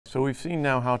so we've seen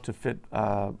now how to fit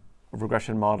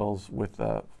regression models with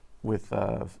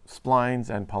splines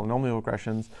and polynomial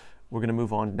regressions. We're going to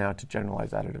move on now to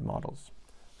generalized additive models.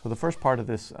 So the first part of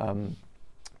this,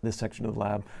 this section of the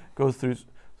lab goes through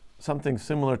something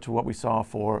similar to what we saw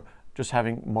for just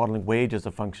modeling wage as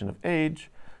a function of age.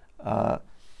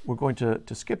 We're going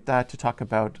to skip that to talk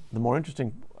about the more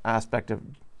interesting aspect of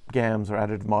GAMs or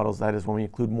additive models, that is when we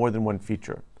include more than one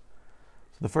feature.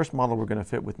 So the first model we're going to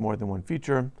fit with more than one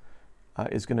feature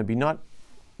is going to be not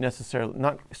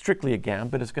strictly a GAM,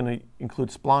 but it's going to include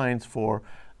splines for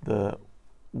the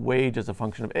wage as a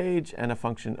function of age and a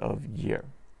function of year.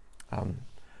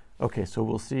 Okay, so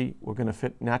we'll see we're going to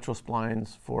fit natural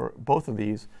splines for both of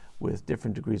these with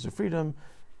different degrees of freedom,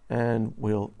 and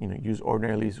we'll use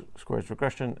ordinary least squares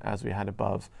regression as we had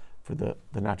above for the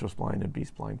natural spline and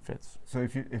B-spline fits. So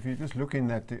if you're just looking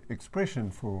at the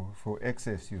expression for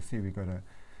XS, you'll see we've got a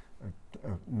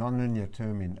nonlinear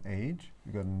term in age,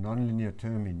 we've got a nonlinear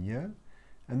term in year,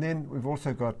 and then we've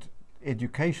also got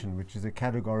education, which is a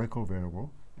categorical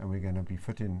variable, and we're going to be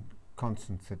fitting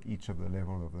constants at each of the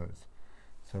level of those.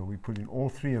 So we put in all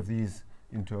three of these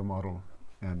into a model,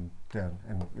 and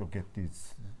you'll get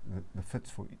these the fits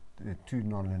for the two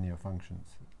nonlinear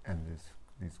functions and these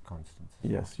constants.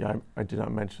 Yes, yeah, I did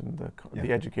not mention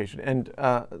the education. And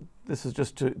this is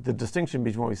just the distinction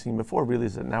between what we've seen before really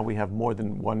is that now we have more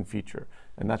than one feature,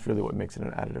 and that's really what makes it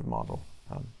an additive model.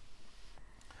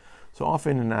 So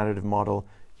often in an additive model,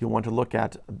 you'll want to look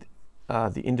at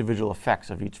the individual effects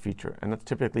of each feature, and that's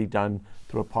typically done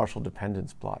through a partial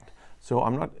dependence plot. So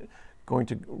I'm not going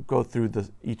to go through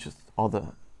all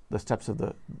the steps of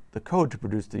the code to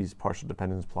produce these partial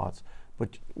dependence plots,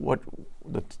 but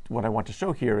what I want to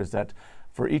show here is that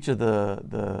for each of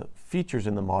the features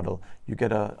in the model, you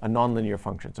get a nonlinear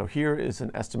function. So here is an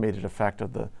estimated effect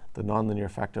of the nonlinear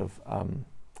effect of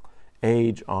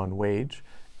age on wage,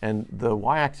 and the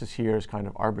y-axis here is kind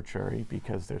of arbitrary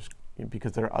because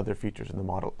there are other features in the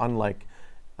model, unlike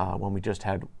when we just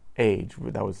had age.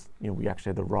 That was, we actually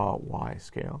had the raw y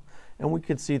scale, and we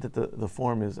could see that the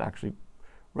form is actually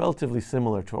relatively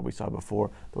similar to what we saw before,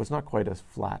 though it's not quite as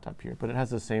flat up here, but it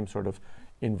has the same sort of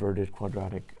inverted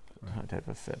quadratic type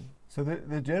of fit. So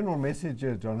the general message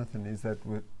here, Jonathan, is that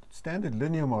with standard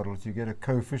linear models, you get a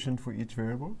coefficient for each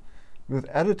variable. With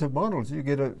additive models, you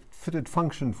get a fitted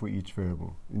function for each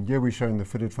variable. And here we're showing the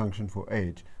fitted function for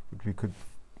age, but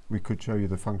we could show you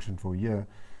the function for year,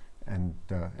 and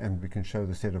we can show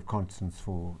the set of constants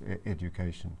for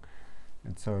education.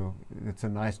 And so it's a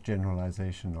nice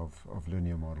generalization of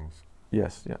linear models.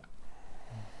 Yes, yeah.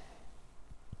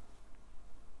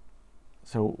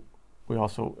 So we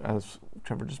also, as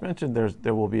Trevor just mentioned,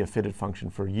 there will be a fitted function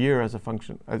for year as a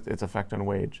function, its effect on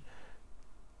wage.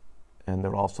 And there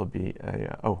will also be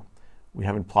we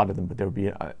haven't plotted them, but there will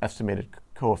be estimated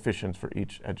coefficients for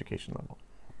each education level.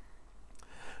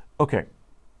 Okay.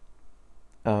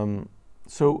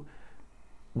 So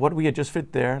what we had just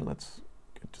fit there, let's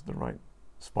get to the right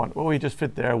spot. What we just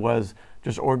fit there was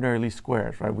just ordinary least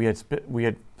squares, right? We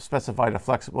had specified a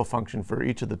flexible function for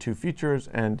each of the two features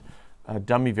and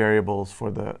dummy variables for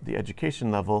the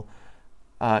education level,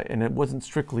 and it wasn't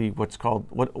strictly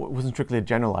wasn't strictly a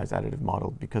generalized additive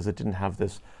model because it didn't have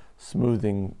this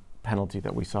smoothing penalty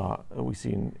that we see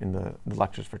in the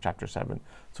lectures for chapter 7.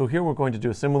 So here we're going to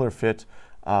do a similar fit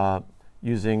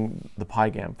using the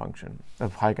PyGAM function, the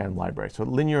PyGAM library. So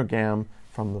linear GAM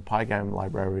from the PyGAM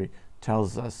library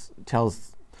tells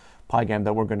PyGAM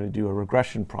that we're going to do a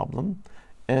regression problem,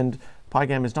 and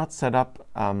PyGAM is not set up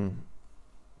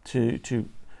to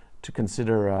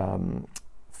consider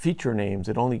feature names.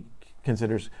 It only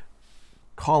considers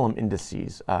column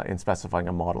indices in specifying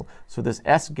a model. So this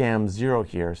SGAM0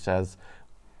 here says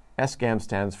SGAM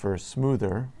stands for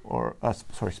smoother, or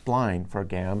spline for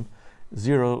GAM.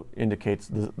 0 indicates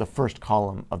the first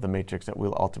column of the matrix that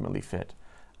we'll ultimately fit.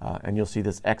 And you'll see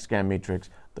this XGAM matrix,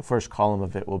 the first column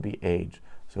of it will be age.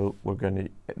 So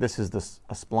this is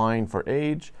a spline for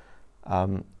age.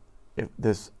 If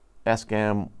this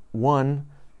SGAM1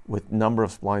 with number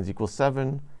of splines equals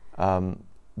 7,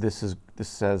 this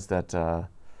says that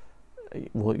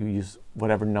we'll use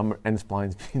whatever number n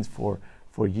splines means for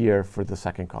year for the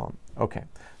second column. Okay,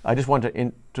 I just want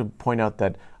to point out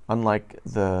that unlike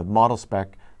the model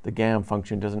spec, the GAM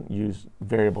function doesn't use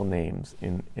variable names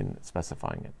in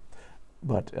specifying it,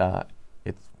 but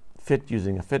it's fit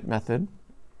using a fit method,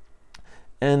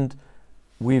 and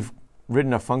we've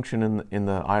written a function in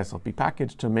the ISLP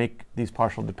package to make these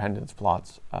partial dependence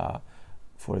plots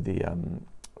for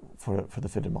the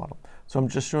fitted model. So I'm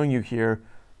just showing you here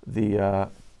the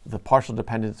partial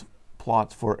dependence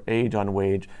plots for age on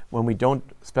wage when we don't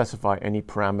specify any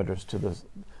parameters to the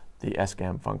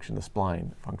sgam function, the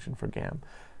spline function for gam.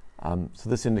 So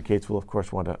this indicates we'll, of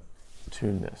course, want to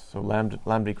tune this. So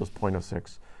lambda equals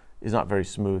 0.06 is not very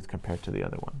smooth compared to the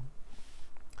other one.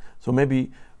 So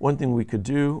maybe one thing we could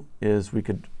do is we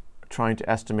could try to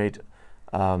estimate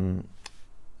a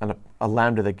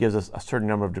lambda that gives us a certain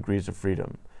number of degrees of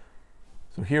freedom.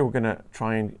 So here we're going to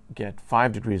try and get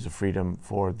 5 degrees of freedom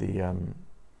for the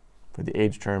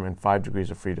age term and 5 degrees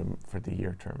of freedom for the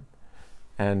year term.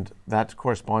 And that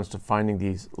corresponds to finding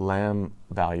these lambda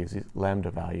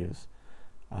values.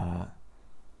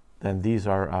 Then these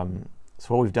are,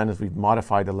 so what we've done is we've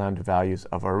modified the lambda values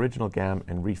of our original gam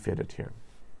and refit it here.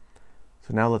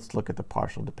 So now let's look at the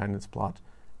partial dependence plot.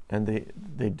 And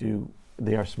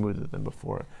they are smoother than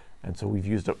before. And so we've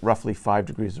used roughly 5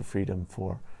 degrees of freedom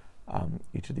for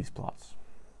each of these plots,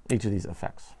 each of these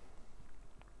effects.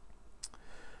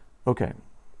 Okay,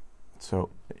 so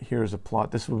here's a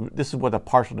plot. This is what a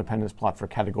partial dependence plot for a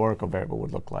categorical variable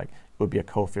would look like. It would be a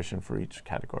coefficient for each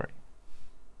category.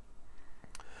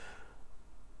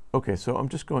 Okay, so I'm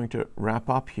just going to wrap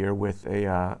up here with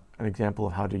an example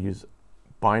of how to use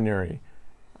binary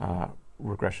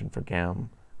regression for GAM.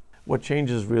 What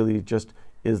changes really just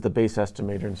is the base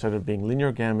estimator. Instead of being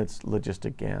linear GAM, it's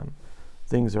logistic GAM.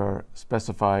 Things are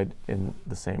specified in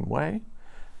the same way.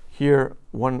 Here,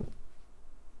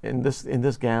 in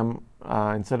this GAM,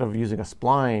 instead of using a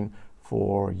spline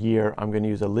for year, I'm going to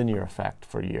use a linear effect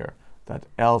for year. That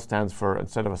L stands for,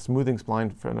 instead of a smoothing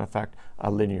spline for an effect, a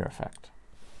linear effect.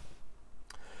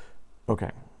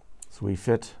 Okay, so we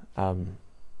fit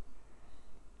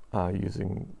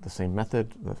using the same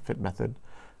method, the fit method.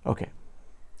 Okay,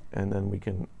 and then we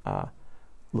can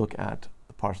look at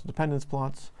the partial dependence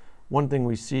plots. One thing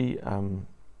we see in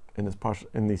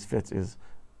these fits is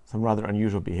some rather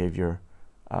unusual behavior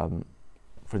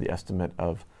for the estimate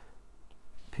of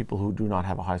people who do not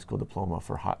have a high school diploma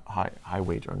for high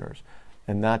wage earners.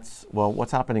 And that's, well,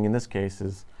 what's happening in this case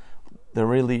is there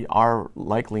really are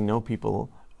likely no people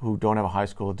who don't have a high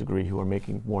school degree who are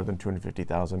making more than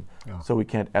 $250,000. Yeah. So we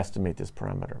can't estimate this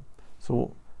parameter.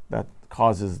 So that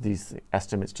causes these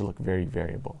estimates to look very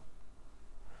variable.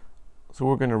 So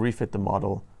we're going to refit the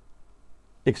model,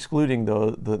 excluding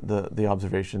the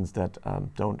observations that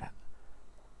don't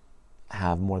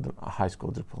have more than a high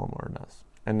school diploma or less.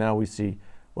 And now we see,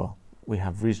 well, we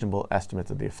have reasonable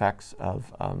estimates of the effects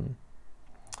of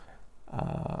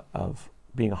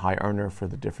being a high earner for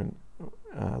the different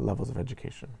levels of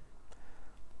education.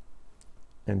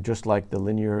 And just like the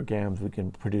linear GAMs, we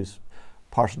can produce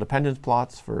partial dependence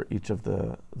plots for each of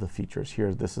the features.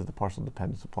 Here, this is the partial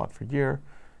dependence plot for year,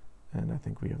 and I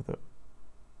think we have the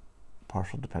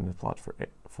partial dependence plot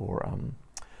for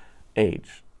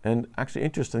age. And actually,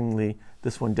 interestingly,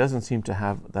 this one doesn't seem to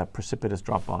have that precipitous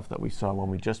drop-off that we saw when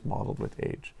we just modeled with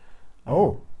age.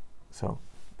 So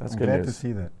that's good news. I'm glad to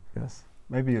see that. Yes.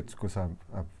 Maybe it's because I've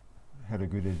had a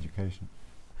good education.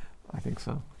 I think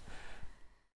so.